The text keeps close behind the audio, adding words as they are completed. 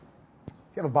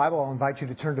If you have a Bible, I'll invite you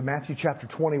to turn to Matthew chapter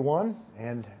 21.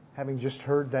 And having just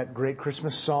heard that great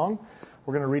Christmas song,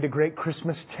 we're going to read a great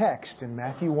Christmas text in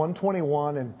Matthew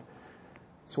 1:21. And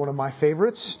it's one of my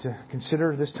favorites to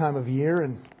consider this time of year.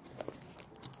 And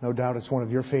no doubt it's one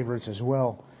of your favorites as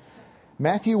well.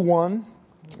 Matthew 1,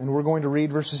 and we're going to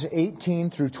read verses 18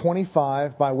 through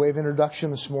 25 by way of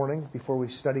introduction this morning before we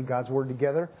study God's Word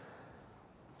together.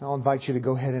 I'll invite you to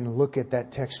go ahead and look at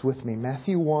that text with me.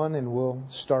 Matthew 1, and we'll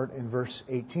start in verse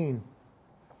 18.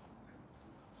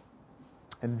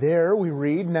 And there we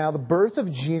read, "Now the birth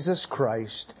of Jesus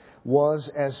Christ was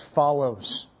as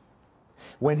follows.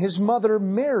 When his mother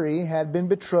Mary had been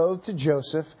betrothed to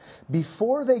Joseph,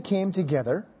 before they came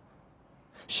together,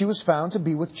 she was found to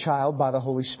be with child by the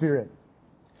Holy Spirit.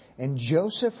 And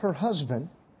Joseph, her husband,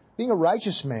 being a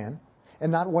righteous man,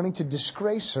 and not wanting to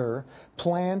disgrace her,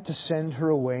 planned to send her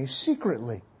away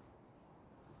secretly.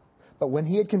 But when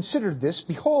he had considered this,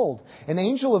 behold, an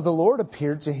angel of the Lord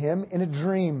appeared to him in a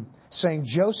dream, saying,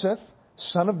 'Joseph,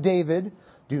 son of David,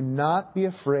 do not be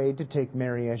afraid to take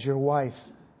Mary as your wife.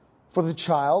 For the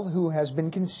child who has been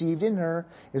conceived in her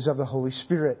is of the Holy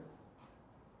Spirit.'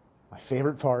 My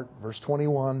favorite part, verse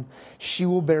 21, 'She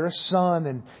will bear a son,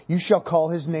 and you shall call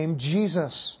his name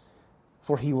Jesus,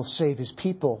 for he will save his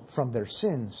people from their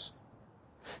sins.'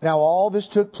 Now all this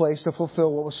took place to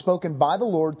fulfill what was spoken by the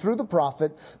Lord through the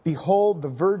prophet. 'Behold, the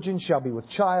virgin shall be with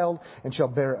child, and shall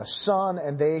bear a son,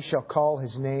 and they shall call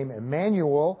his name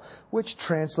Emmanuel,' which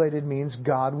translated means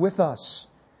God with us.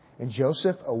 And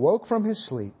Joseph awoke from his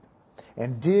sleep,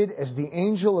 and did as the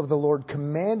angel of the Lord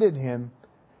commanded him,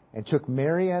 and took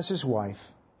Mary as his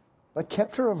wife, but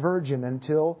kept her a virgin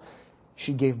until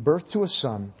she gave birth to a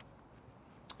son.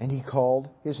 And he called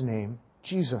his name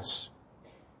Jesus."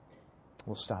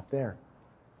 We'll stop there.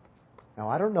 Now,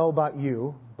 I don't know about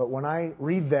you, but when I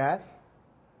read that,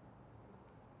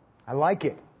 I like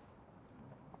it.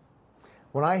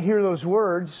 When I hear those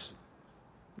words,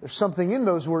 there's something in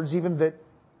those words even that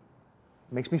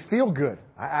makes me feel good.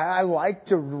 I like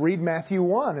to read Matthew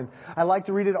 1, and I like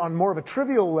to read it on more of a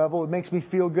trivial level. It makes me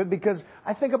feel good because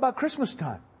I think about Christmas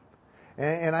time.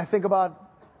 And I think about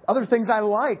other things I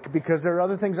like, because there are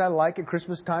other things I like at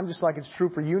Christmas time, just like it's true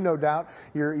for you, no doubt.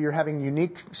 You're having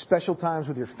unique, special times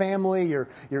with your family.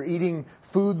 You're eating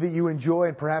food that you enjoy,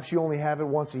 and perhaps you only have it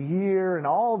once a year. And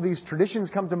all of these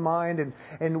traditions come to mind,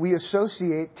 and we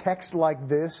associate texts like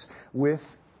this with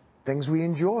things we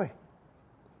enjoy.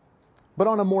 But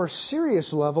on a more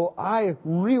serious level, I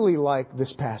really like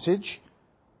this passage,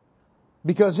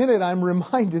 because in it I'm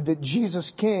reminded that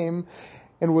Jesus came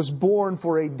and was born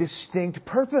for a distinct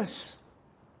purpose.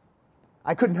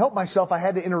 I couldn't help myself. I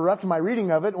had to interrupt my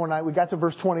reading of it when we got to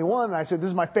verse 21. And I said, this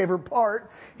is my favorite part.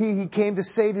 He came to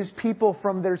save his people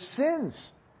from their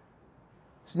sins.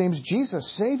 His name's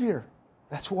Jesus, Savior.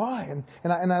 That's why.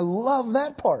 And I love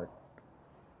that part.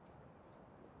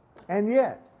 And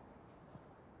yet,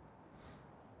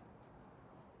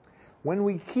 when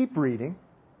we keep reading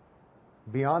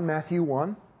beyond Matthew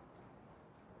 1,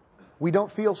 we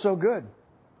don't feel so good.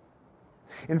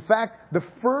 In fact, the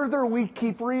further we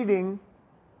keep reading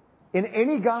in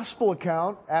any gospel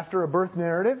account after a birth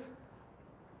narrative,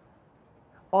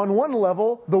 on one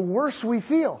level, the worse we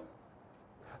feel.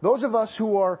 Those of us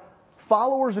who are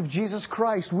followers of Jesus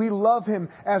Christ, we love Him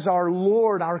as our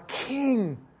Lord, our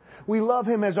King. We love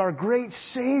Him as our great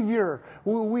Savior.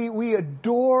 We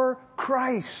adore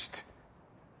Christ.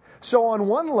 So on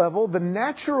one level, the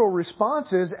natural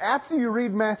response is, after you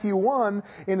read Matthew 1,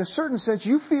 in a certain sense,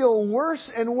 you feel worse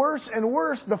and worse and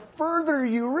worse the further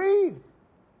you read.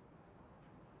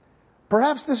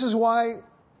 Perhaps this is why,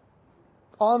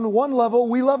 on one level,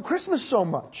 we love Christmas so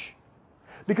much.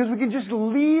 Because we can just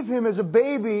leave Him as a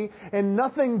baby and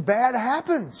nothing bad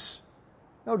happens.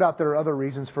 No doubt there are other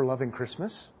reasons for loving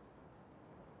Christmas.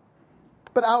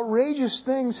 But outrageous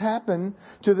things happen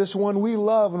to this one we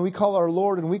love and we call our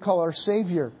Lord and we call our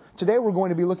Savior. Today we're going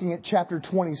to be looking at chapter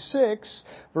 26,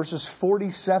 verses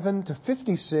 47 to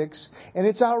 56, and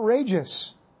it's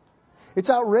outrageous. It's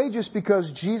outrageous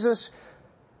because Jesus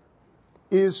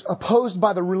is opposed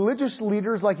by the religious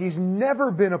leaders like He's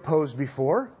never been opposed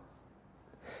before.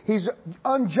 He's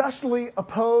unjustly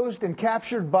opposed and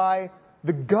captured by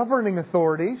the governing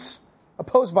authorities,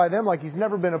 opposed by them like He's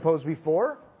never been opposed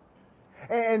before.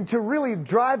 And to really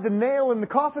drive the nail in the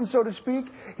coffin, so to speak,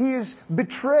 He is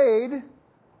betrayed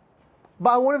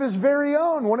by one of His very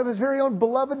own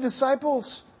beloved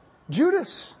disciples,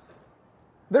 Judas.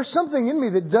 There's something in me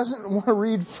that doesn't want to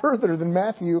read further than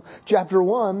Matthew chapter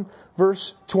 1,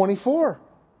 verse 24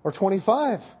 or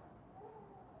 25.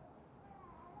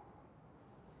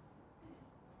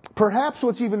 Perhaps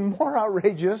what's even more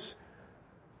outrageous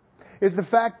is the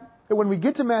fact that when we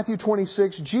get to Matthew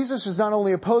 26, Jesus is not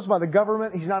only opposed by the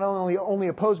government, He's not only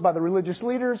opposed by the religious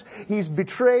leaders, He's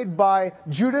betrayed by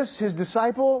Judas, His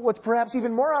disciple. What's perhaps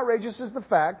even more outrageous is the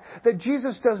fact that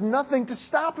Jesus does nothing to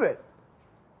stop it.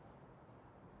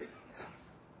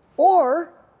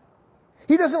 Or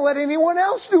He doesn't let anyone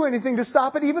else do anything to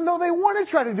stop it, even though they want to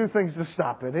try to do things to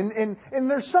stop it. And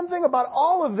there's something about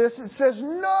all of this that says,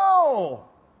 no!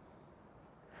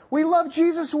 We love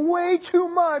Jesus way too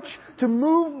much to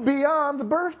move beyond the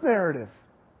birth narrative.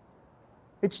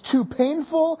 It's too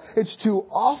painful, it's too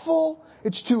awful,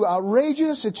 it's too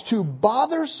outrageous, it's too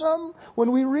bothersome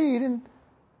when we read in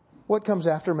what comes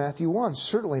after Matthew 1,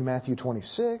 certainly Matthew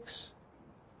 26.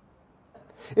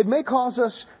 It may cause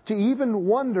us to even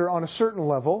wonder on a certain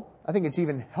level, I think it's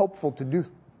even helpful to do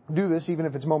this, even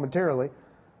if it's momentarily,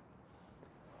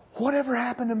 whatever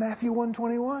happened to Matthew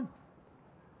 1:21?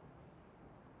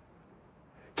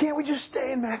 Can't we just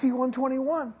stay in Matthew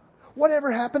 1:21?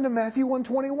 Whatever happened to Matthew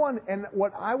 1:21? And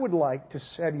what I would like to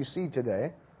have you see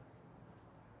today,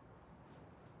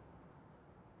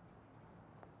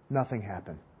 nothing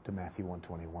happened to Matthew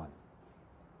 1:21.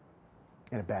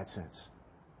 In a bad sense.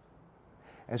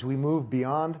 As we move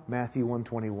beyond Matthew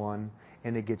 1:21,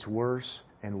 and it gets worse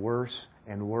and worse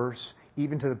and worse,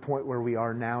 even to the point where we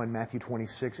are now in Matthew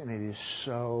 26, and it is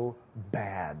so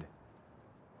bad.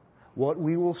 What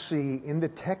we will see in the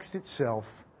text itself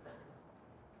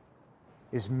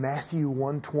is Matthew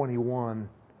 1:21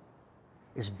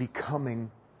 is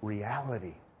becoming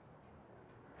reality.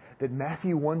 That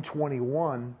Matthew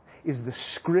 1:21 is the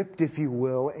script, if you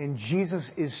will, and Jesus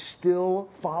is still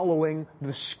following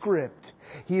the script.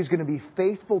 He is going to be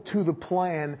faithful to the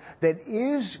plan that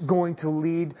is going to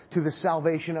lead to the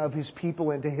salvation of His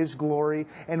people and to His glory.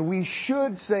 And we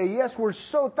should say, yes, we're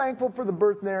so thankful for the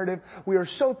birth narrative. We are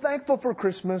so thankful for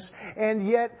Christmas. And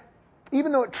yet,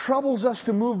 even though it troubles us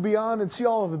to move beyond and see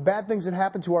all of the bad things that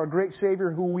happen to our great Savior,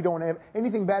 who we don't have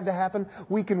anything bad to happen,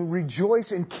 we can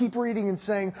rejoice and keep reading and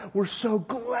saying, we're so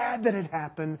glad that it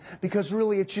happened, because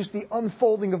really it's just the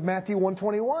unfolding of Matthew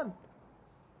 1:21.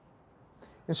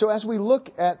 And so as we look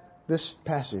at this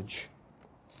passage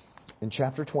in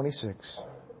chapter 26,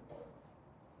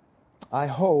 I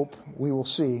hope we will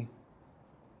see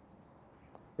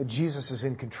that Jesus is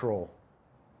in control.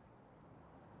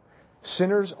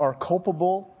 Sinners are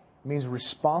culpable, means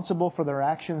responsible for their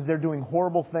actions. They're doing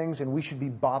horrible things, and we should be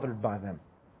bothered by them.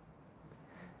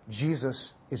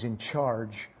 Jesus is in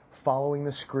charge, following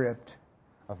the script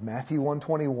of Matthew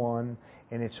 1:21,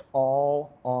 and it's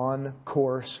all on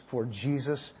course for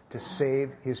Jesus to save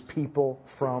His people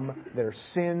from their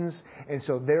sins. And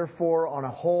so therefore, on a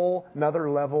whole another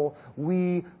level,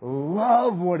 we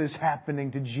love what is happening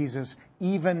to Jesus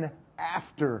even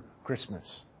after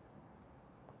Christmas.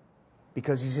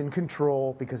 Because He's in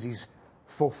control, because He's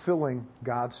fulfilling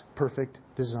God's perfect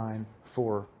design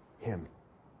for Him.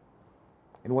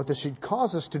 And what this should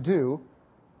cause us to do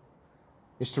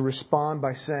is to respond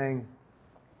by saying,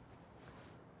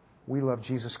 we love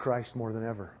Jesus Christ more than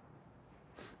ever.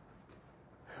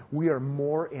 We are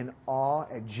more in awe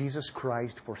at Jesus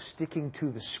Christ for sticking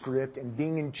to the script and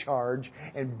being in charge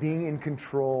and being in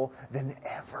control than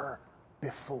ever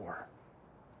before.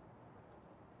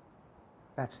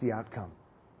 That's the outcome.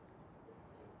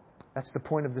 That's the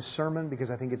point of this sermon,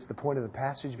 because I think it's the point of the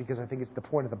passage, because I think it's the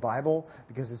point of the Bible,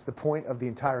 because it's the point of the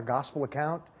entire gospel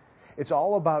account. It's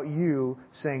all about you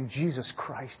saying, Jesus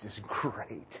Christ is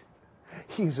great.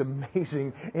 He's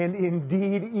amazing. And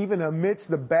indeed, even amidst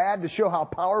the bad, to show how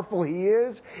powerful He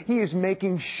is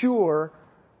making sure,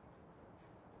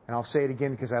 and I'll say it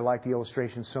again because I like the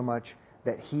illustration so much,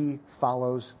 that He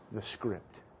follows the script.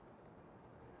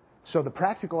 So the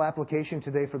practical application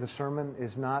today for the sermon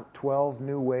is not 12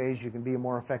 new ways you can be a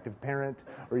more effective parent,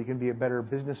 or you can be a better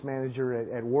business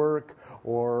manager at work,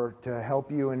 or to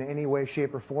help you in any way,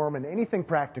 shape, or form, and anything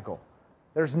practical.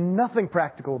 There's nothing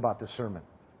practical about this sermon.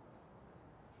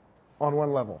 On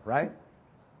one level, right?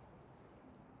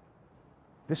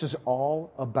 This is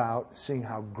all about seeing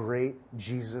how great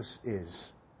Jesus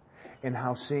is.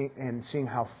 And seeing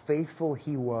how faithful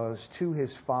He was to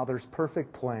His Father's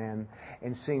perfect plan,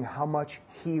 and seeing how much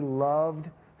He loved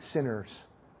sinners.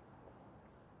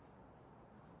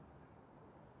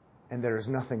 And there is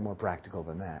nothing more practical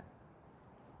than that.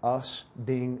 Us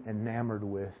being enamored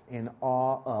with, in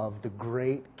awe of, the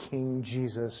great King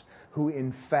Jesus, who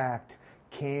in fact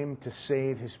came to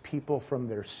save His people from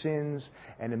their sins,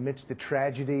 and amidst the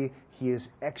tragedy, He is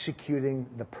executing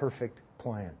the perfect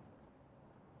plan.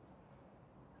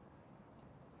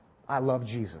 I love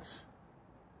Jesus.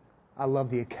 I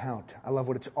love the account. I love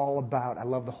what it's all about. I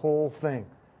love the whole thing.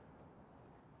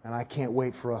 And I can't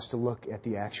wait for us to look at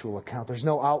the actual account. There's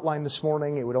no outline this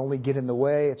morning. It would only get in the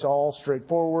way. It's all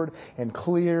straightforward and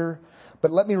clear. But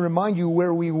let me remind you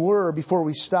where we were before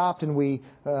we stopped and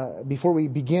before we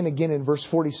begin again in verse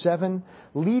 47.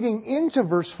 Leading into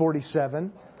verse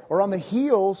 47, or on the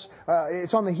heels,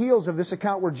 it's on the heels of this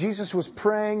account where Jesus was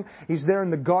praying. He's there in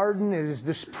the garden. It is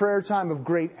this prayer time of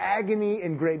great agony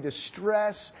and great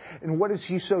distress. And what is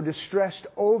he so distressed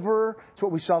over? It's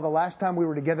what we saw the last time we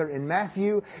were together in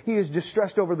Matthew. He is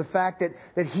distressed over the fact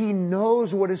that he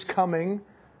knows what is coming.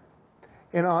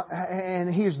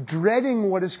 And he is dreading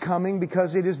what is coming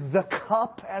because it is the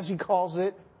cup, as he calls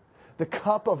it, the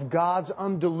cup of God's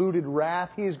undiluted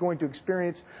wrath. He is going to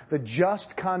experience the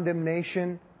just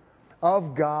condemnation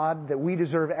of God that we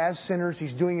deserve as sinners.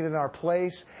 He's doing it in our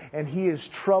place. And he is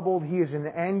troubled. He is in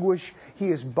anguish. He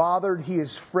is bothered. He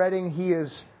is fretting. He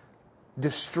is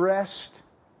distressed.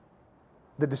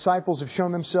 The disciples have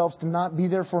shown themselves to not be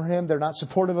there for him. They're not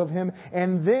supportive of him.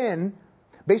 And then,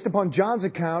 based upon John's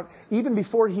account, even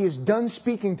before he is done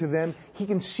speaking to them, he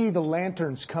can see the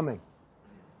lanterns coming.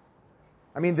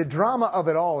 I mean, the drama of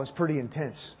it all is pretty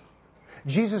intense.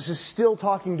 Jesus is still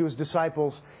talking to his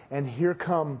disciples, and here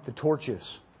come the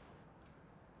torches.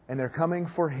 And they're coming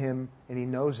for him, and he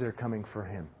knows they're coming for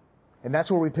him. And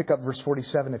that's where we pick up verse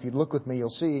 47. If you look with me, you'll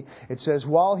see it says,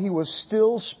 while he was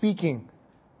still speaking,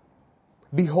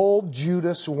 behold,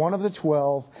 Judas, one of the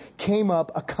 12, came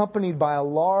up accompanied by a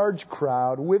large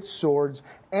crowd with swords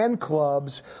and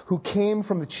clubs, who came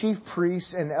from the chief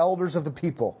priests and elders of the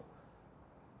people.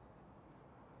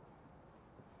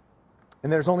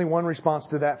 And there's only one response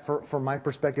to that from my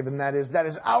perspective, and that is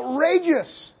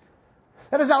outrageous.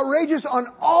 That is outrageous on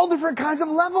all different kinds of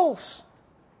levels.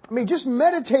 I mean, just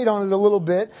meditate on it a little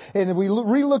bit. And if we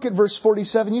relook at verse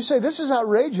 47, you say, this is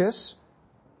outrageous.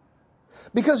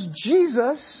 Because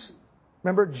Jesus,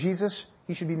 remember Jesus,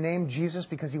 he should be named Jesus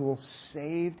because he will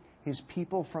save his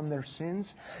people from their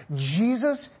sins.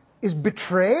 Jesus is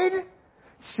betrayed.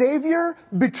 Savior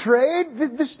betrayed.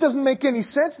 This doesn't make any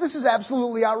sense. This is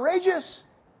absolutely outrageous.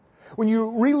 When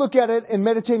you relook at it and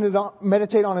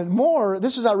meditate on it more,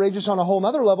 this is outrageous on a whole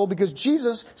other level because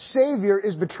Jesus, Savior,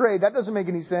 is betrayed. That doesn't make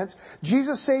any sense.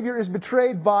 Jesus, Savior, is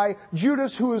betrayed by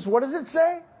Judas, who is, what does it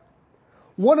say?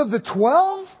 One of the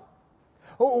 12?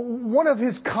 One of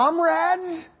his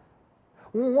comrades?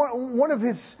 One of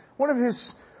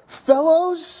his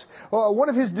fellows? One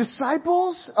of his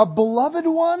disciples? A beloved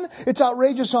one? It's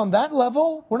outrageous on that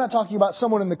level. We're not talking about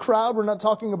someone in the crowd. We're not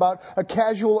talking about a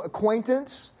casual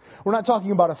acquaintance. We're not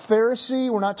talking about a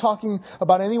Pharisee. We're not talking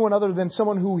about anyone other than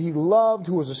someone who he loved,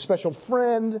 who was a special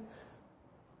friend,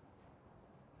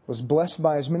 was blessed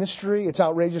by his ministry. It's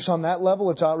outrageous on that level.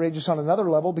 It's outrageous on another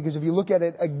level because if you look at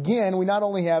it again, we not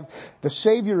only have the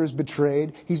Savior is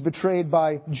betrayed, he's betrayed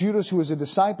by Judas, who is a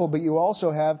disciple, but you also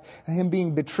have him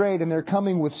being betrayed, and they're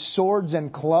coming with swords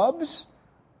and clubs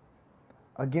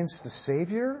against the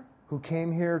Savior who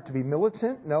came here to be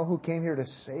militant? No, who came here to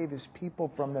save his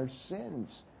people from their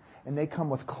sins. And they come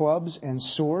with clubs and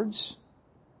swords.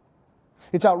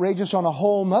 It's outrageous on a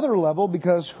whole nother level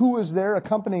because who is there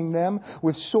accompanying them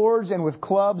with swords and with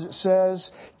clubs, it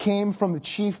says, came from the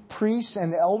chief priests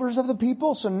and elders of the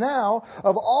people. So now,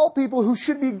 of all people who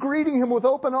should be greeting him with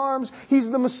open arms, he's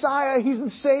the Messiah, he's the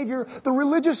Savior. The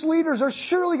religious leaders are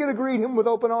surely going to greet him with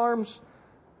open arms.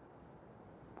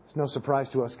 It's no surprise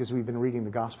to us because we've been reading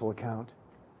the gospel account.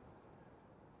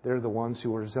 They're the ones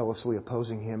who are zealously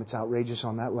opposing him. It's outrageous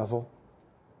on that level.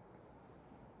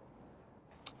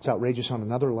 It's outrageous on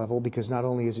another level because not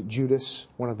only is it Judas,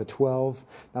 one of the 12,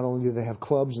 not only do they have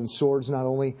clubs and swords, not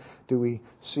only do we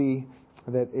see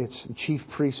that it's the chief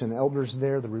priests and elders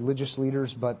there, the religious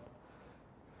leaders, but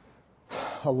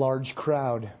a large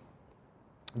crowd.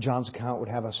 John's account would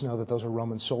have us know that those are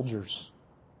Roman soldiers.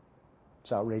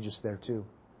 It's outrageous there too.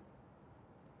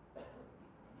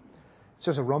 It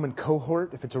says a Roman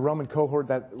cohort. If it's a Roman cohort,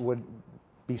 that would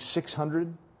be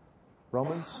 600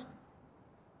 Romans.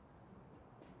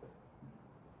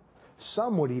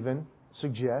 Some would even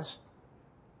suggest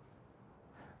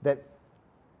that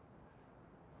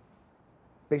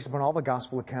based upon all the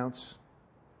gospel accounts,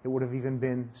 it would have even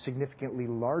been significantly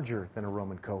larger than a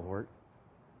Roman cohort.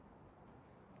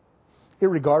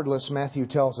 Irregardless, Matthew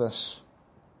tells us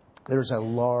there's a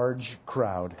large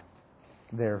crowd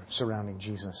there surrounding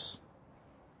Jesus.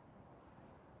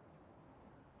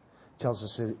 Tells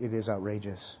us it is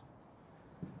outrageous.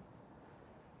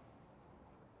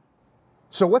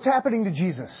 So what's happening to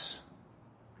Jesus?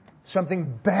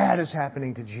 Something bad is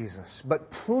happening to Jesus.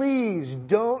 But please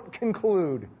don't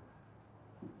conclude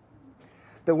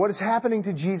that what is happening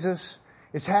to Jesus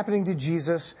is happening to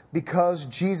Jesus because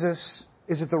Jesus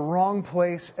is at the wrong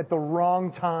place at the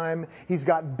wrong time. He's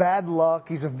got bad luck.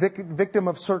 He's a victim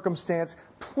of circumstance.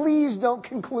 Please don't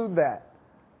conclude that.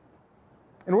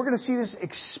 And we're going to see this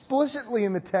explicitly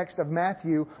in the text of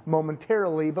Matthew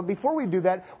momentarily. But before we do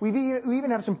that, we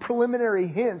even have some preliminary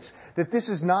hints that this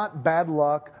is not bad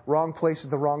luck, wrong place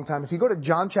at the wrong time. If you go to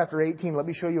John chapter 18, let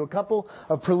me show you a couple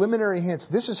of preliminary hints.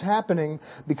 This is happening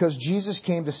because Jesus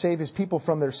came to save His people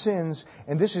from their sins,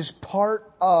 and this is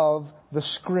part of the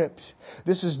script.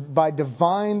 This is by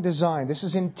divine design. This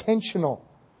is intentional.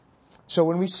 So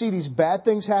when we see these bad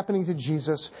things happening to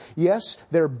Jesus, yes,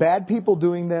 there are bad people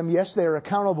doing them. Yes, they are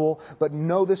accountable. But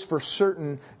know this for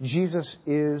certain, Jesus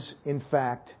is, in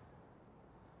fact,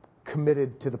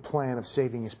 committed to the plan of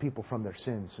saving His people from their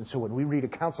sins. And so when we read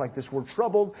accounts like this, we're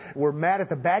troubled. We're mad at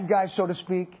the bad guys, so to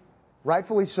speak.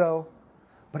 Rightfully so.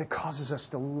 But it causes us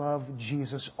to love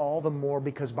Jesus all the more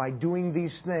because by doing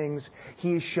these things,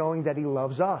 He is showing that He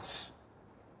loves us.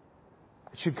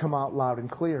 It should come out loud and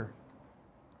clear.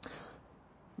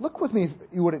 Look with me, if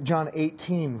you would, at John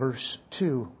 18, verse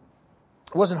 2.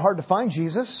 It wasn't hard to find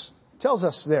Jesus. It tells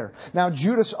us there. Now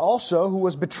Judas also, who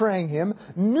was betraying Him,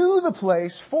 knew the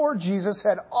place, for Jesus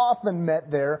had often met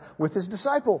there with His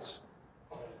disciples.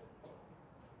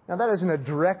 Now that isn't a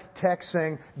direct text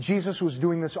saying Jesus was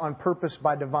doing this on purpose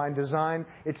by divine design.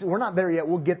 We're not there yet.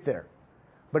 We'll get there.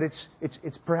 But it's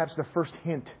perhaps the first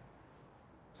hint.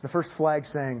 It's the first flag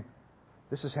saying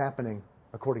this is happening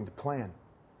according to plan.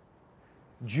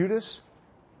 Judas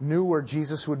knew where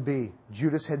Jesus would be.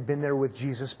 Judas had been there with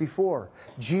Jesus before.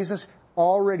 Jesus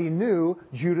already knew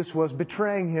Judas was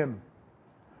betraying Him.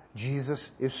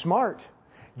 Jesus is smart.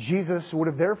 Jesus would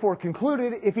have therefore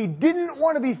concluded if He didn't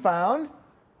want to be found,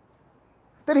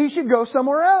 that He should go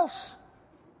somewhere else.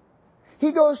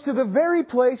 He goes to the very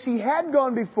place He had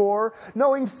gone before,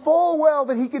 knowing full well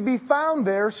that He could be found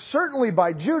there, certainly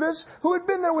by Judas, who had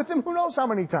been there with Him who knows how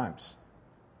many times.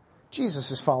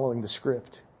 Jesus is following the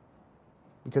script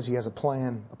because He has a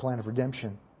plan of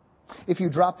redemption. If you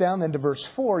drop down then to verse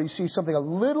 4, you see something a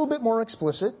little bit more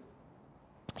explicit,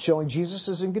 showing Jesus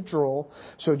is in control.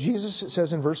 So Jesus, it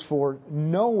says in verse 4,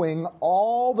 knowing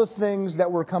all the things that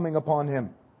were coming upon Him,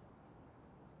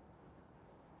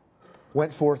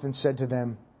 went forth and said to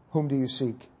them, whom do you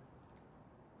seek?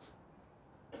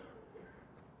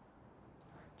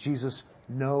 Jesus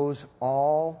knows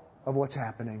all of what's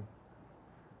happening.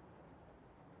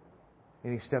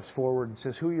 And He steps forward and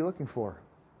says, who are you looking for?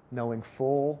 Knowing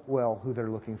full well who they're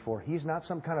looking for. He's not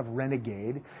some kind of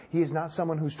renegade. He is not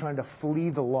someone who's trying to flee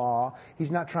the law.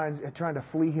 He's not trying to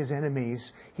flee His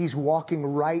enemies. He's walking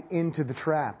right into the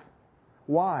trap.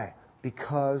 Why?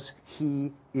 Because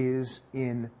He is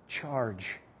in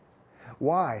charge.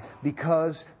 Why?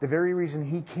 Because the very reason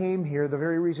He came here, the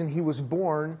very reason He was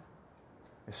born,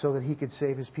 is so that He could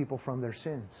save His people from their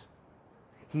sins.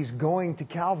 He's going to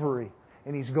Calvary.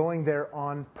 And He's going there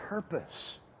on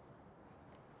purpose.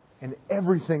 And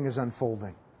everything is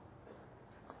unfolding.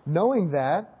 Knowing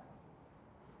that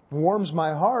warms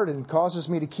my heart and causes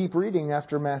me to keep reading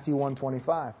after Matthew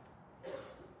 1:25.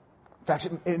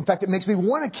 In fact, it makes me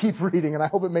want to keep reading, and I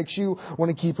hope it makes you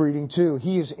want to keep reading too.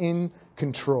 He is in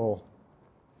control.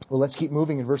 Well, let's keep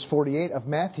moving in verse 48 of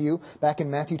Matthew. Back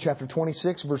in Matthew chapter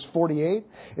 26, verse 48,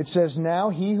 it says, now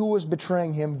He who was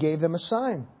betraying Him gave them a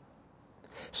sign,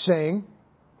 saying,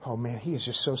 oh man, He is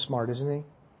just so smart, isn't He?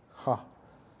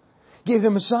 Gave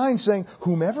them a sign saying,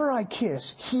 whomever I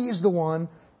kiss, he is the one,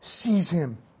 seize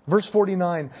him. Verse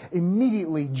 49,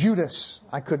 immediately Judas,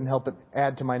 I couldn't help but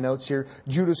add to my notes here,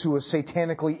 Judas who was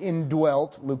satanically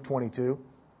indwelt, Luke 22,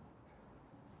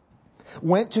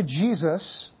 went to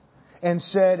Jesus and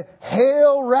said,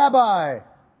 Hail, Rabbi,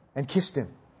 and kissed Him.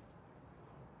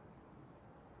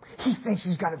 He thinks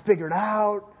he's got it figured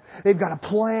out. They've got a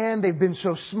plan. They've been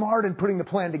so smart in putting the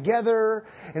plan together.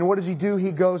 And what does he do?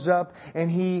 He goes up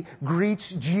and he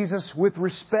greets Jesus with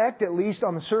respect. At least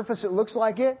on the surface it looks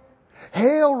like it.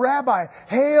 Hail, Rabbi.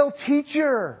 Hail,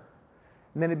 teacher.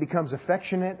 And then it becomes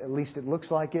affectionate. At least it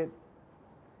looks like it.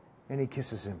 And he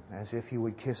kisses him as if he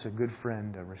would kiss a good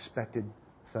friend, a respected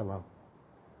fellow.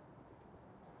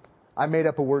 I made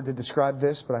up a word to describe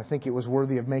this, but I think it was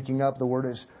worthy of making up. The word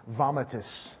is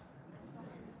vomitus.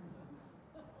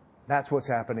 That's what's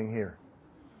happening here.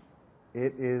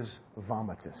 It is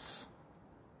vomitus.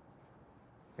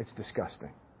 It's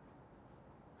disgusting.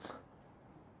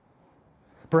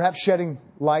 Perhaps shedding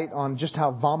light on just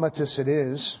how vomitous it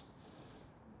is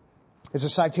a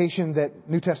citation that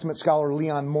New Testament scholar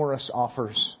Leon Morris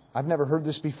offers. I've never heard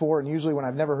this before, and usually when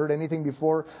I've never heard anything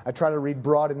before, I try to read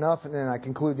broad enough, and then I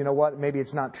conclude, you know what, maybe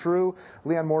it's not true.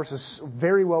 Leon Morris is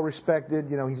very well respected.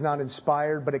 He's not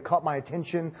inspired, but it caught my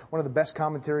attention. One of the best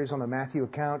commentaries on the Matthew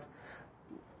account.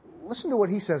 Listen to what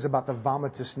he says about the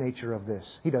vomitous nature of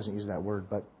this. He doesn't use that word,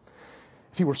 but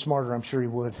if he were smarter, I'm sure he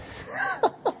would.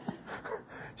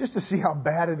 Just to see how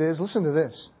bad it is, listen to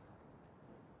this.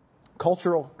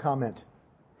 Cultural comment.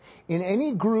 In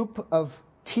any group of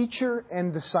teacher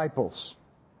and disciples,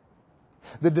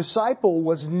 the disciple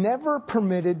was never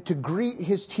permitted to greet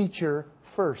his teacher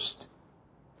first,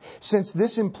 since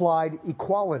this implied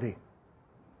equality.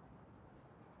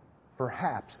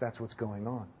 Perhaps that's what's going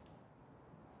on.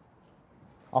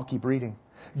 I'll keep reading.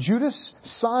 Judas'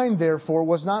 sign, therefore,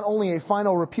 was not only a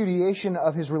final repudiation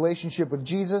of his relationship with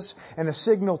Jesus and a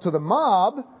signal to the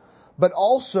mob, but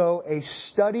also a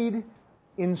studied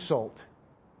insult.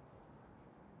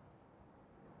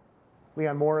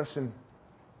 Leon Morris and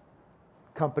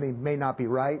company may not be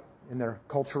right in their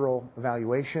cultural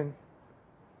evaluation.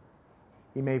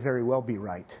 He may very well be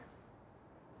right.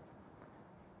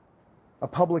 A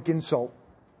public insult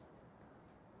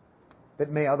that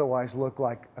may otherwise look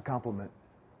like a compliment.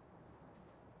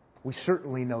 We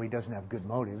certainly know he doesn't have good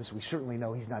motives. We certainly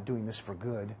know he's not doing this for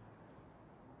good.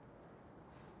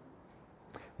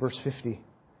 Verse 50.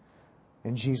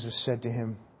 And Jesus said to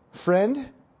him, "Friend,"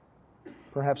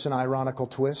 perhaps an ironical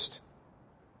twist,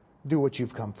 "do what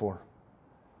you've come for."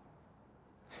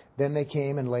 Then they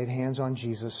came and laid hands on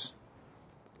Jesus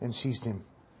and seized him.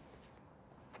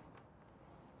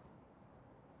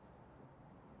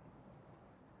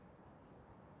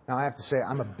 Now, I have to say,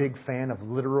 I'm a big fan of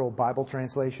literal Bible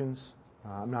translations.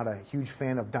 I'm not a huge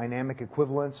fan of dynamic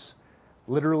equivalents.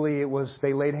 Literally, it was,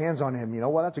 they laid hands on him. You know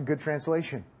what? That's a good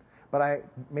translation. But I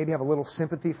maybe have a little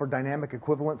sympathy for dynamic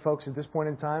equivalent folks at this point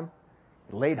in time.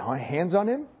 Laid hands on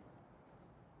him?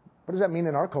 What does that mean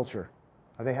in our culture?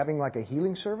 Are they having like a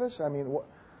healing service? I mean,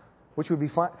 which would be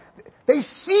fine. They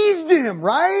seized him,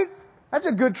 right? That's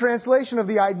a good translation of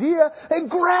the idea. They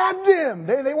grabbed him.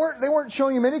 They weren't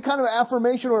showing him any kind of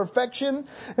affirmation or affection.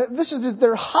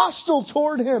 They're hostile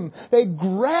toward him. They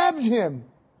grabbed him.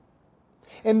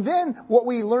 And then what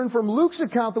we learn from Luke's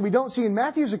account that we don't see in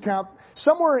Matthew's account,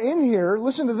 somewhere in here,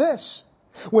 listen to this.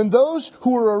 When those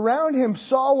who were around him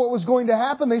saw what was going to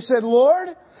happen, they said, "Lord,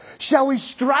 shall we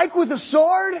strike with a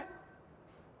sword?"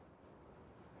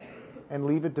 And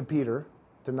leave it to Peter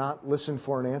to not listen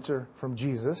for an answer from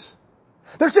Jesus.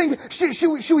 They're saying,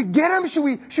 should we get him? Should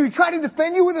we try to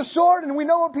defend you with a sword? And we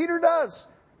know what Peter does.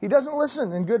 He doesn't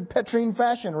listen in good Petrine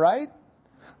fashion, right?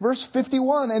 Verse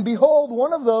 51, and behold,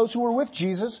 one of those who were with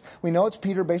Jesus, we know it's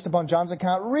Peter based upon John's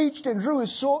account, reached and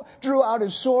drew out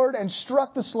his sword and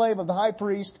struck the slave of the high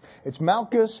priest, it's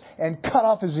Malchus, and cut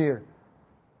off his ear.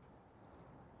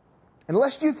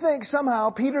 Unless you think somehow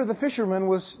Peter the fisherman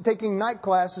was taking night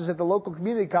classes at the local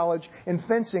community college in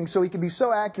fencing so he could be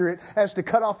so accurate as to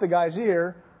cut off the guy's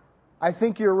ear, I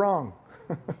think you're wrong.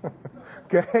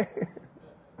 Okay?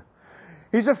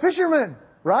 He's a fisherman,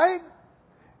 right?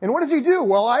 And what does he do?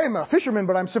 Well, I am a fisherman,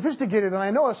 but I'm sophisticated and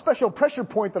I know a special pressure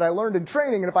point that I learned in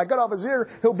training, and if I cut off his ear,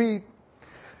 he'll be...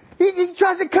 He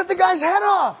tries to cut the guy's head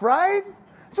off, right?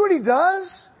 That's what he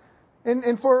does.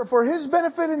 And for his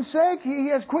benefit and sake, he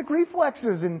has quick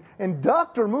reflexes and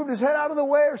ducked or moved his head out of the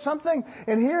way or something.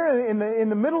 And here in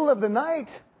the middle of the night,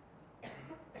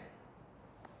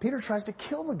 Peter tries to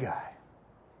kill the guy.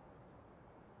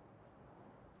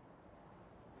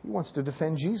 He wants to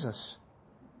defend Jesus.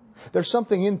 There's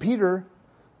something in Peter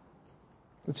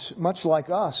that's much like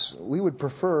us. We would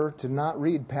prefer to not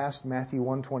read past Matthew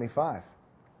 1:25.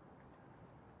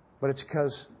 But it's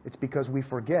because we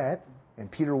forget. And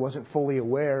Peter wasn't fully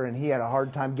aware, and he had a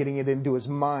hard time getting it into his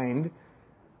mind,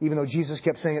 even though Jesus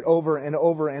kept saying it over and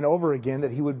over and over again,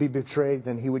 that he would be betrayed,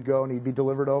 then he would go and he'd be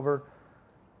delivered over.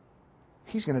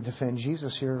 He's going to defend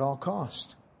Jesus here at all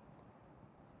cost.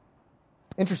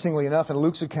 Interestingly enough, in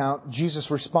Luke's account,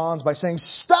 Jesus responds by saying,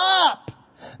 "Stop!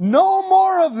 No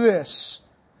more of this!"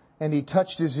 And he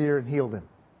touched his ear and healed him.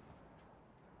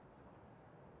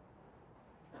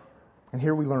 And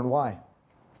here we learn why.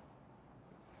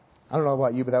 I don't know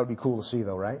about you, but that would be cool to see,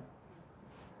 though, right?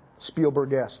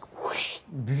 Spielberg-esque. Whoosh,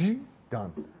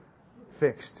 done.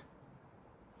 Fixed.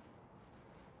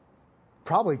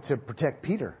 Probably to protect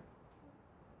Peter.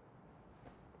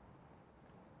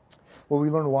 Well, we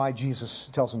learn why Jesus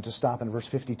tells him to stop in verse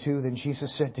 52. Then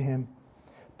Jesus said to him,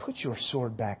 "Put your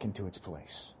sword back into its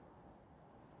place."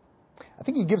 I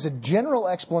think he gives a general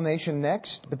explanation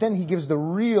next, but then he gives the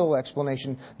real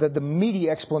explanation, the meaty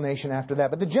explanation after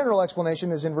that. But the general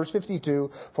explanation is in verse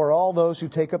 52, "For all those who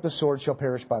take up the sword shall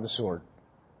perish by the sword."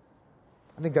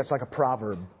 I think that's like a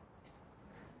proverb.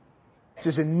 It's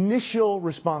his initial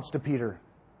response to Peter.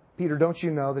 Peter, don't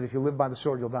you know that if you live by the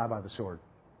sword, you'll die by the sword?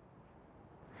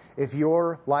 If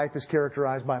your life is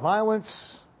characterized by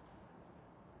violence,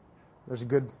 there's a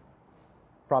good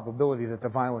probability that the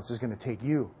violence is going to take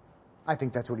you. I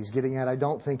think that's what he's getting at. I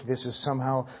don't think this is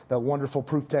somehow the wonderful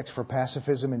proof text for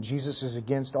pacifism and Jesus is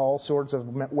against all sorts of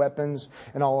weapons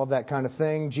and all of that kind of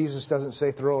thing. Jesus doesn't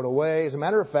say throw it away. As a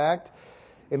matter of fact,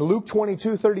 in Luke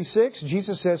 22:36,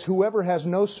 Jesus says, whoever has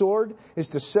no sword is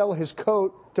to sell his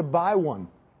coat to buy one.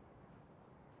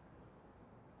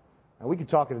 Now, we could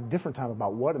talk at a different time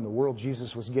about what in the world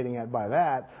Jesus was getting at by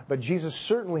that, but Jesus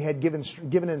certainly had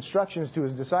given instructions to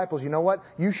his disciples. You know what?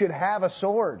 You should have a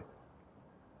sword.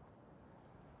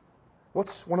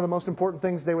 What's one of the most important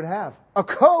things they would have? A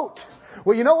coat.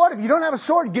 Well, you know what? If you don't have a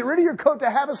sword, get rid of your coat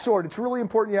to have a sword. It's really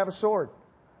important you have a sword.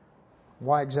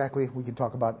 Why exactly? We can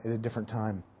talk about at a different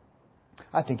time.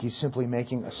 I think he's simply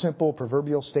making a simple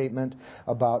proverbial statement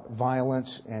about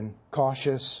violence and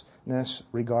cautiousness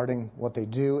regarding what they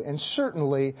do. And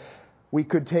certainly we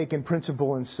could take in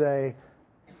principle and say,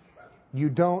 you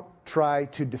don't try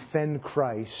to defend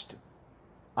Christ,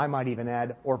 I might even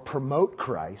add, or promote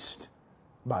Christ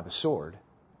by the sword,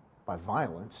 by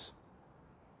violence.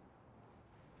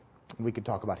 We could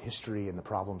talk about history and the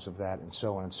problems of that and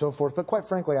so on and so forth. But quite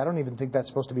frankly, I don't even think that's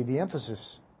supposed to be the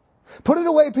emphasis. Put it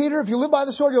away, Peter. If you live by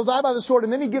the sword, you'll die by the sword.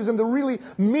 And then he gives him the really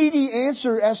meaty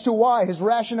answer as to why, his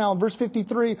rationale in verse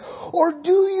 53. Or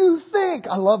do you think,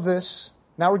 I love this,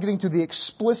 now we're getting to the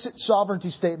explicit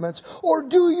sovereignty statements, or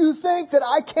do you think that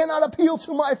I cannot appeal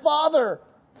to my Father?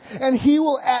 And he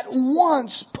will at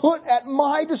once put at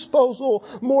my disposal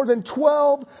more than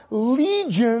 12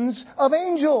 legions of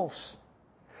angels.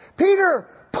 Peter,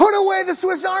 put away the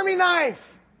Swiss Army knife.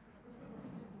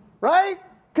 Right?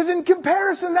 Because in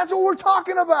comparison, that's what we're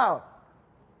talking about.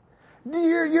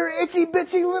 Your itsy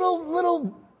bitsy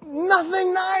little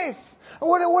nothing knife.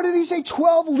 What did he say?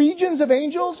 12 legions of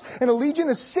angels? And a legion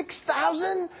is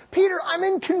 6,000? Peter, I'm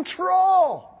in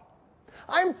control.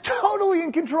 I'm totally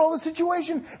in control of the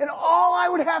situation. And all I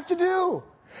would have to do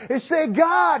is say,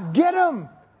 God, get them.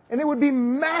 And it would be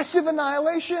massive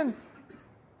annihilation.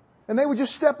 And they would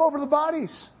just step over the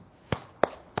bodies.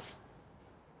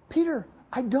 Peter,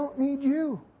 I don't need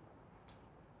you.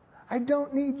 I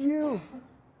don't need you.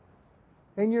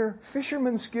 And your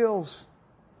fisherman skills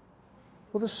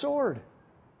with a sword.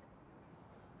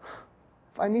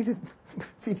 If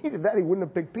he needed that, he wouldn't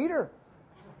have picked Peter.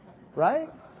 Right?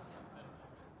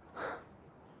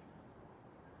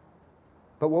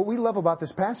 But what we love about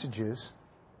this passage is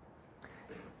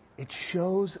it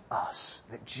shows us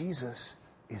that Jesus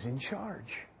is in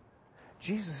charge.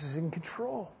 Jesus is in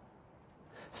control.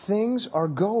 Things are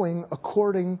going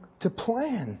according to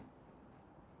plan.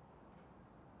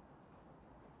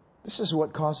 This is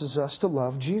what causes us to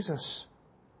love Jesus.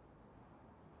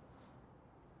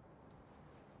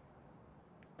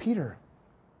 Peter,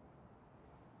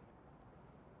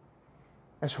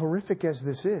 as horrific as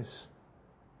this is,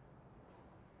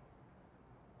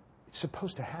 it's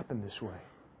supposed to happen this way.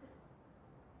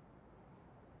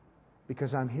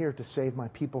 Because I'm here to save my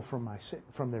people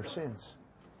from their sins.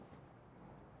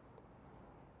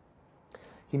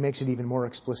 He makes it even more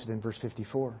explicit in verse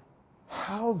 54.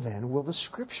 How then will the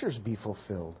Scriptures be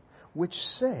fulfilled, which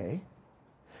say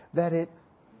that it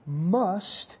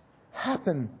must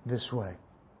happen this way?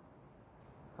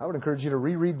 I would encourage you to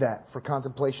reread that for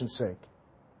contemplation's sake.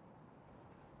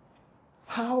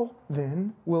 How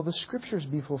then will the Scriptures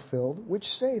be fulfilled, which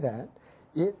say that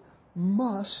it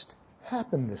must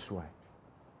happen this way?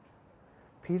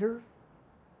 Peter,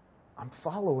 I'm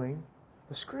following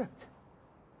the script.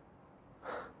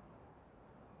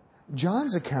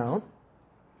 John's account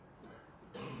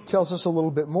tells us a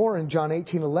little bit more in John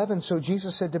 18:11. So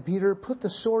Jesus said to Peter, put the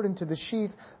sword into the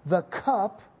sheath, the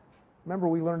cup, remember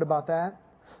we learned about that?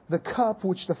 The cup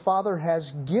which the Father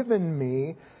has given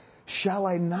me, shall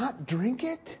I not drink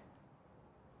it?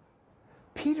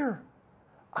 Peter,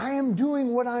 I am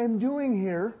doing what I am doing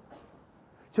here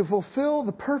to fulfill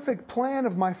the perfect plan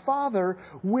of my Father,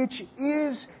 which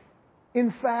is,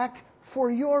 in fact, for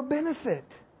your benefit.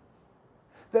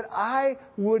 That I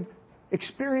would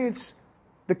experience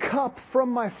the cup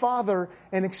from my Father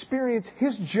and experience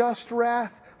His just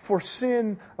wrath for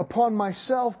sin upon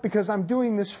myself because I'm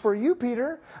doing this for you,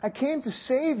 Peter. I came to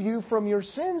save you from your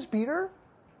sins, Peter.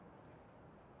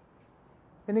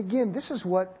 And again, this is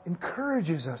what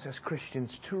encourages us as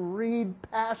Christians to read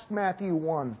past Matthew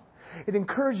 1. It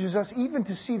encourages us even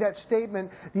to see that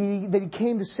statement that He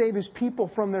came to save His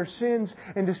people from their sins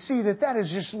and to see that that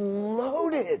is just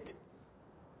loaded.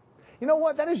 You know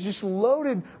what? That is just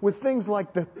loaded with things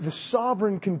like the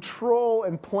sovereign control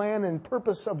and plan and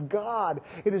purpose of God.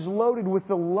 It is loaded with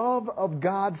the love of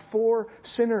God for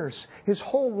sinners. His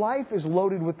whole life is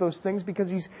loaded with those things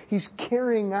because He's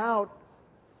carrying out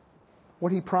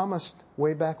what He promised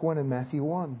way back when in Matthew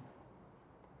 1.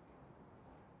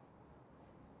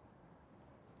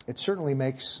 It certainly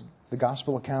makes the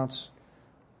gospel accounts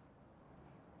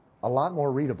a lot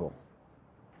more readable.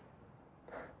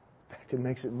 In fact, it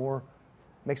makes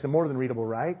them more than readable,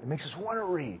 right? It makes us want to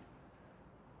read.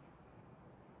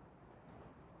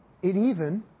 It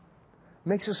even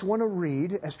makes us want to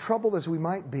read, as troubled as we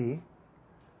might be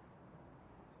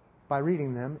by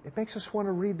reading them, it makes us want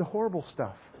to read the horrible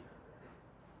stuff.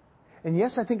 And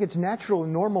yes, I think it's natural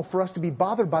and normal for us to be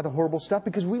bothered by the horrible stuff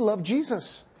because we love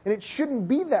Jesus. And it shouldn't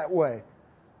be that way.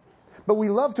 But we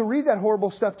love to read that horrible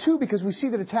stuff too because we see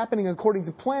that it's happening according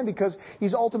to plan because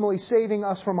He's ultimately saving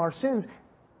us from our sins.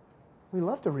 We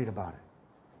love to read about it.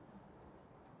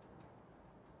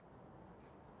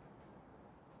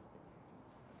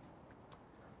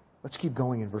 Let's keep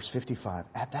going in verse 55.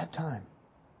 At that time,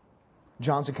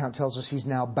 John's account tells us He's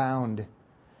now bound.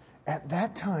 At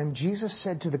that time, Jesus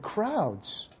said to the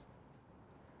crowds,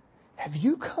 "Have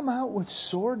you come out with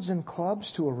swords and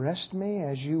clubs to arrest me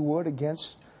as you would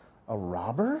against a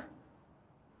robber?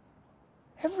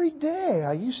 Every day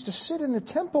I used to sit in the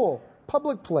temple,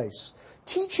 public place,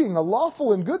 teaching a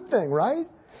lawful and good thing, right?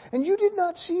 And you did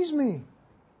not seize me.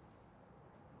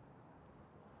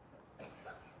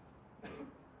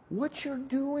 What you're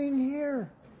doing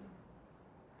here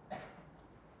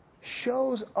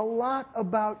shows a lot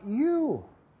about you.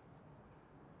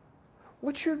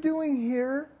 What you're doing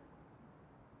here,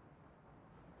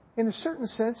 in a certain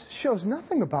sense, shows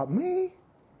nothing about me.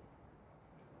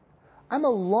 I'm a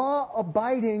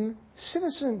law-abiding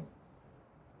citizen.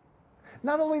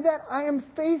 Not only that, I am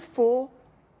faithful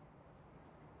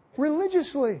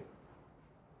religiously.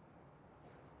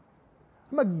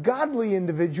 I'm a godly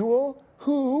individual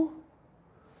who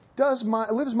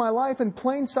lives my life in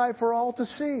plain sight for all to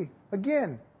see.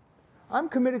 Again, I'm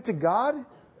committed to God.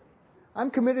 I'm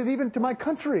committed even to my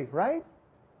country, right?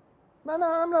 No,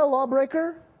 I'm not a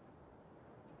lawbreaker.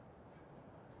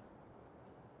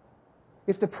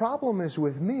 If the problem is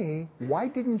with me, why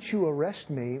didn't you arrest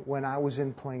me when I was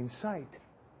in plain sight?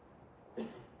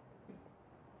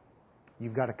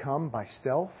 You've got to come by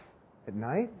stealth at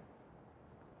night?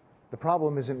 The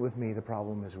problem isn't with me, the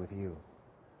problem is with you.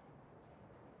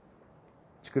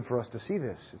 It's good for us to see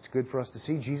this. It's good for us to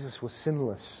see Jesus was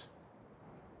sinless.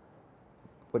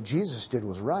 What Jesus did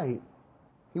was right.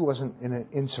 He wasn't an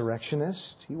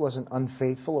insurrectionist. He wasn't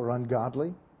unfaithful or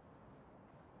ungodly.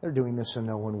 They're doing this so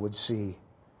no one would see.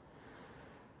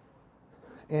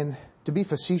 And to be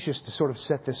facetious, to sort of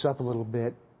set this up a little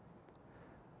bit,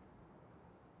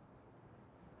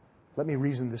 let me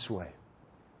reason this way.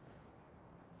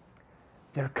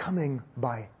 They're coming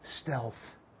by stealth.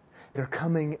 They're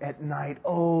coming at night.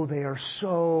 Oh, they are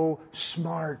so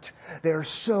smart. They are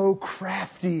so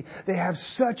crafty. They have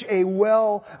such a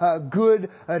good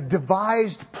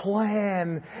devised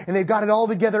plan. And they've got it all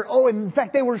together. Oh, and in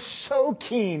fact, they were so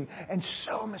keen and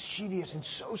so mischievous and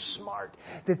so smart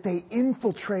that they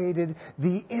infiltrated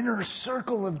the inner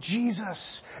circle of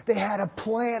Jesus. They had a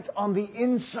plant on the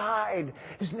inside.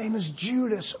 His name is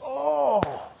Judas.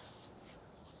 Oh,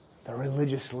 the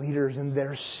religious leaders and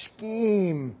their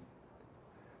scheme.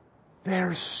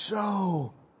 They're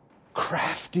so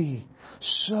crafty,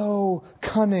 so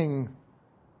cunning.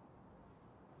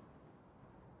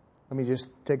 Let me just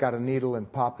take out a needle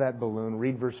and pop that balloon.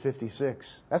 Read verse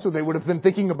 56. That's what they would have been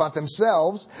thinking about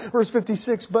themselves. Verse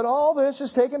 56, but all this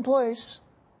has taken place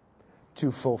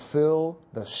to fulfill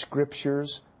the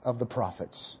scriptures of the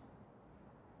prophets.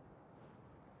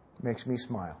 Makes me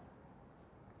smile.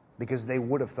 Because they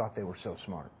would have thought they were so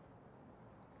smart.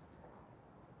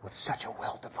 With such a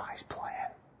well-devised plan.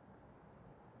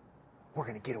 We're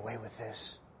going to get away with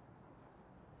this.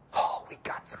 Oh, we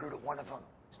got through to one of them.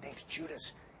 His name's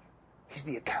Judas. He's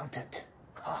the accountant.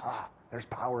 There's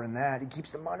power in that. He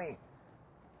keeps the money.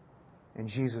 And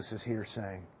Jesus is here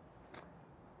saying,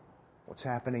 what's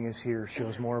happening is here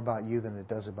shows more about you than it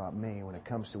does about me when it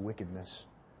comes to wickedness.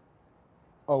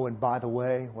 Oh, and by the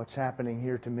way, what's happening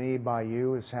here to me by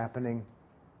you is happening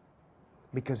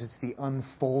because it's the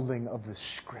unfolding of the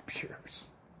Scriptures.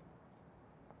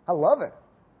 I love it.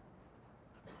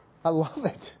 I love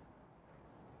it.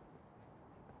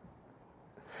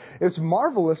 It's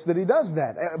marvelous that He does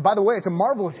that. By the way, it's a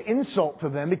marvelous insult to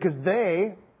them because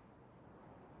they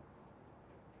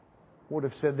would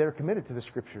have said they're committed to the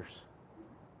Scriptures.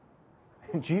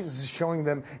 And Jesus is showing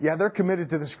them, yeah, they're committed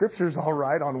to the Scriptures all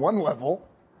right on one level.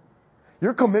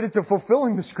 You're committed to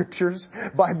fulfilling the Scriptures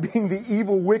by being the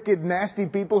evil, wicked, nasty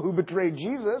people who betrayed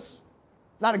Jesus.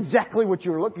 Not exactly what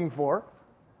you were looking for.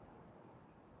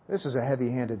 This is a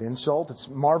heavy-handed insult. It's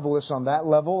marvelous on that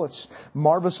level. It's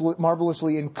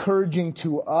marvelously encouraging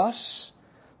to us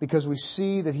because we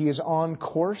see that He is on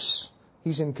course.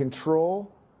 He's in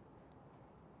control.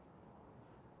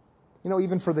 You know,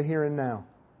 even for the here and now.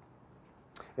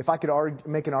 If I could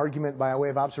make an argument by way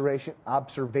of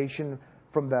observation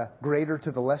from the greater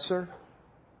to the lesser.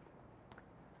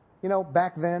 You know,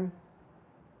 back then,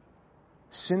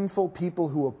 sinful people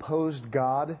who opposed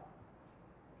God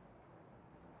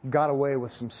got away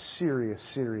with some serious,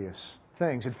 serious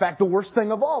things. In fact, the worst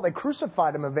thing of all, they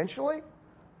crucified Him eventually.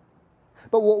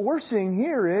 But what we're seeing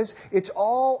here is it's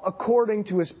all according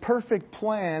to His perfect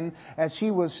plan as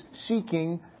He was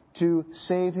seeking to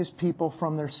save His people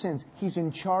from their sins. He's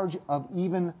in charge of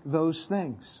even those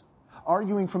things.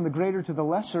 Arguing from the greater to the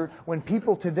lesser, when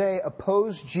people today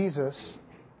oppose Jesus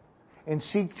and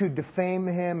seek to defame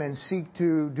Him and seek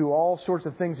to do all sorts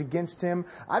of things against Him,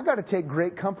 I've got to take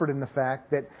great comfort in the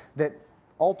fact that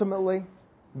ultimately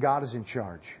God is in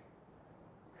charge.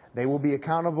 They will be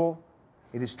accountable.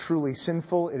 It is truly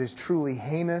sinful. It is truly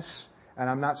heinous. And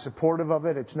I'm not supportive of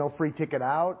it. It's no free ticket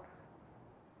out.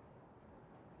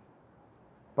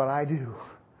 But I do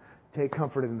take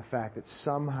comfort in the fact that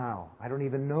somehow, I don't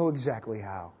even know exactly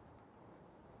how,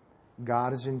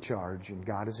 God is in charge and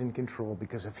God is in control.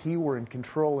 Because if He were in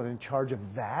control and in charge of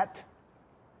that,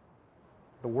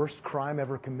 the worst crime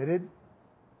ever committed,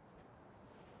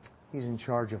 He's in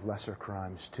charge of lesser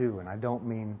crimes too. And I don't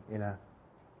mean in a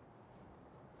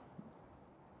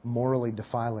morally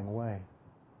defiling way.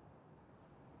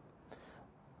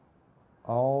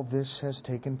 All this has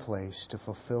taken place to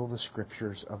fulfill the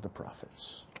Scriptures of the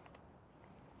prophets.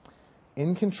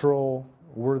 In control,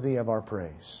 worthy of our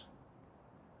praise.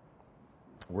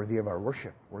 Worthy of our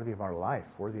worship. Worthy of our life.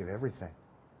 Worthy of everything.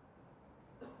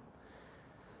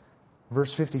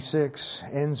 Verse 56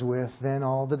 ends with, "Then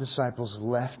all the disciples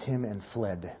left Him and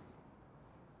fled."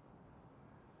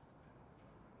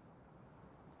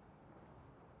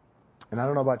 And I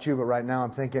don't know about you, but right now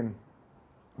I'm thinking,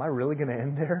 am I really going to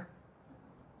end there?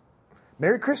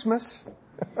 Merry Christmas.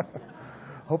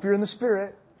 Hope you're in the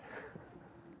Spirit.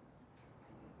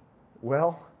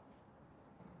 Well,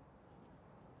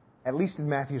 at least in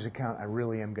Matthew's account, I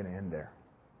really am going to end there.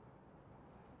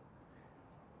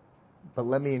 But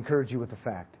let me encourage you with the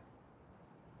fact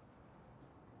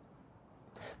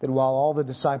that while all the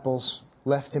disciples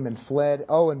left Him and fled,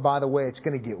 oh, and by the way, it's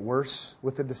going to get worse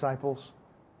with the disciples.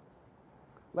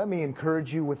 Let me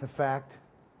encourage you with the fact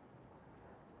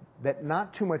that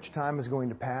not too much time is going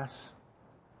to pass,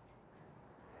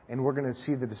 and we're going to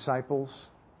see the disciples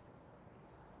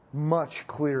much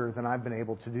clearer than I've been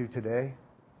able to do today,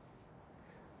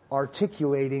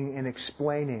 articulating and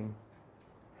explaining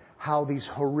how these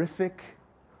horrific,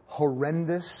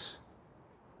 horrendous,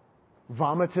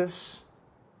 vomitous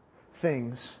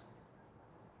things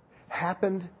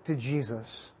happened to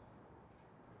Jesus,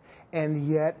 and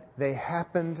yet they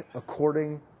happened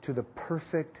according to the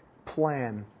perfect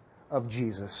plan of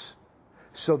Jesus,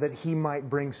 so that He might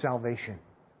bring salvation.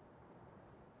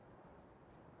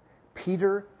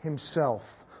 Peter himself,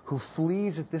 who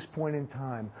flees at this point in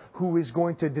time, who is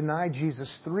going to deny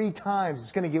Jesus 3 times,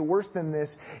 it's going to get worse than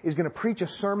this, is going to preach a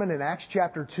sermon in Acts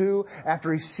chapter 2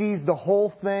 after he sees the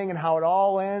whole thing and how it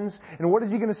all ends. And what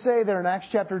is he going to say there in Acts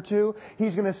chapter 2?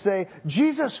 He's going to say,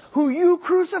 "Jesus, who you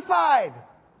crucified,"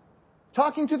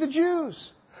 talking to the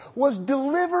Jews, "was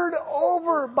delivered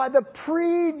over by the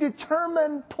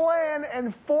predetermined plan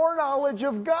and foreknowledge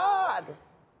of God,"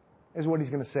 is what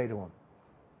he's going to say to him.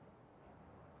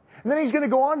 And then he's going to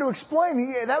go on to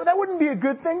explain. That wouldn't be a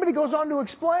good thing, but he goes on to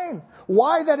explain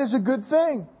why that is a good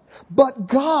thing. "But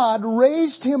God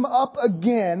raised Him up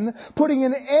again, putting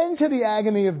an end to the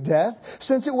agony of death,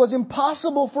 since it was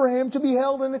impossible for Him to be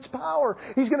held in its power."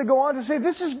 He's going to go on to say,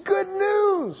 this is good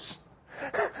news.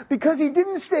 Because He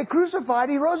didn't stay crucified,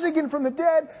 He rose again from the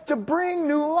dead to bring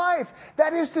new life.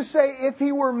 That is to say, if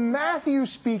he were Matthew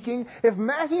speaking, if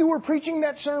Matthew were preaching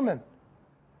that sermon,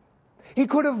 he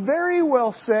could have very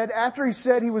well said, after he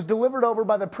said he was delivered over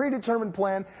by the predetermined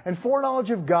plan and foreknowledge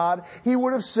of God, he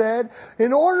would have said,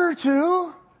 in order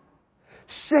to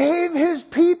save His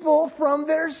people from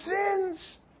their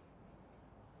sins.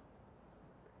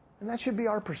 And that should be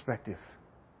our perspective.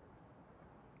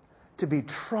 To be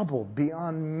troubled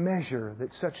beyond measure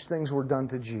that such things were done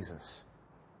to Jesus.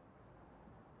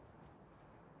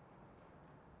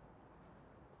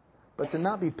 But to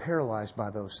not be paralyzed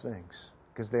by those things.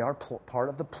 because they are part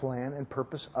of the plan and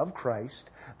purpose of Christ.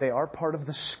 They are part of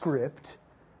the script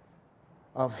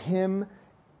of Him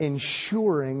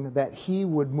ensuring that He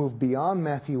would move beyond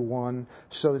Matthew 1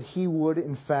 so that He would,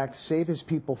 in fact, save His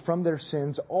people from their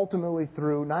sins, ultimately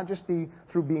through, not just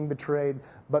through being betrayed,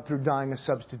 but through dying a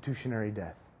substitutionary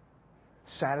death.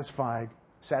 Satisfying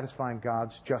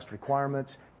God's just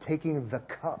requirements, taking the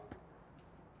cup,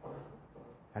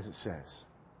 as it says.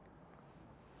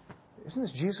 Isn't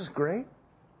this Jesus great?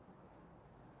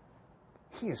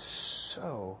 He is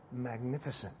so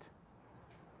magnificent.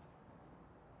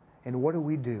 And what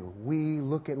do? We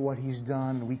look at what He's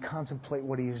done, we contemplate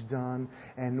what He has done,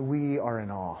 and we are in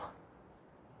awe.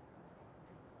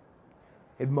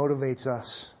 It motivates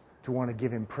us to want to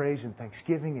give Him praise and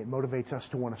thanksgiving. It motivates us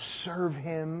to want to serve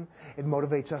Him. It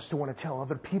motivates us to want to tell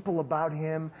other people about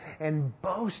Him and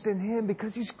boast in Him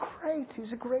because He's great.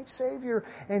 He's a great Savior.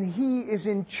 And He is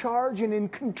in charge and in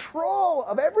control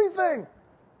of everything.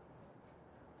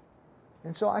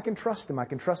 And so I can trust Him. I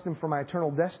can trust Him for my eternal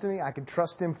destiny. I can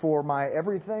trust Him for my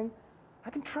everything.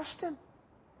 I can trust Him.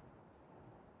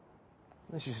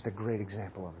 This is just a great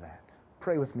example of that.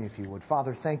 Pray with me if you would.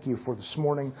 Father, thank You for this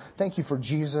morning. Thank You for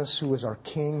Jesus, who is our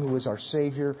King, who is our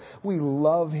Savior. We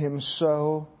love Him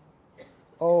so.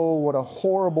 Oh, what a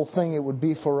horrible thing it would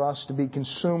be for us to be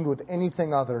consumed with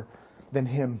anything other than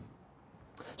Him.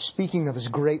 Speaking of His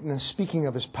greatness, speaking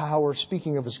of His power,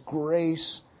 speaking of His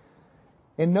grace.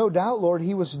 And no doubt, Lord,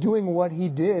 He was doing what He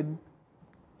did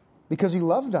because He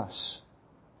loved us.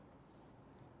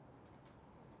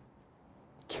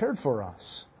 Cared for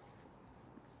us.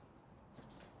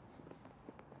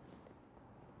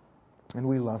 And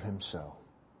we love Him so.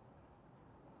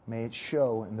 May it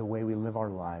show in the way we live our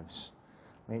lives.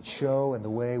 May it show in the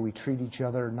way we treat each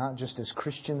other, not just as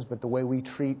Christians, but the way we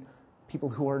treat people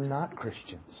who are not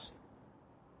Christians.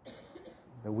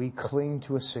 That we cling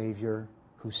to a Savior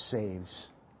who saves.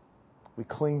 We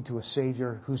cling to a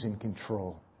Savior who's in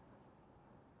control.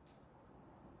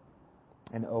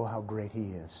 And oh, how great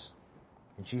He is.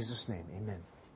 In Jesus' name, amen.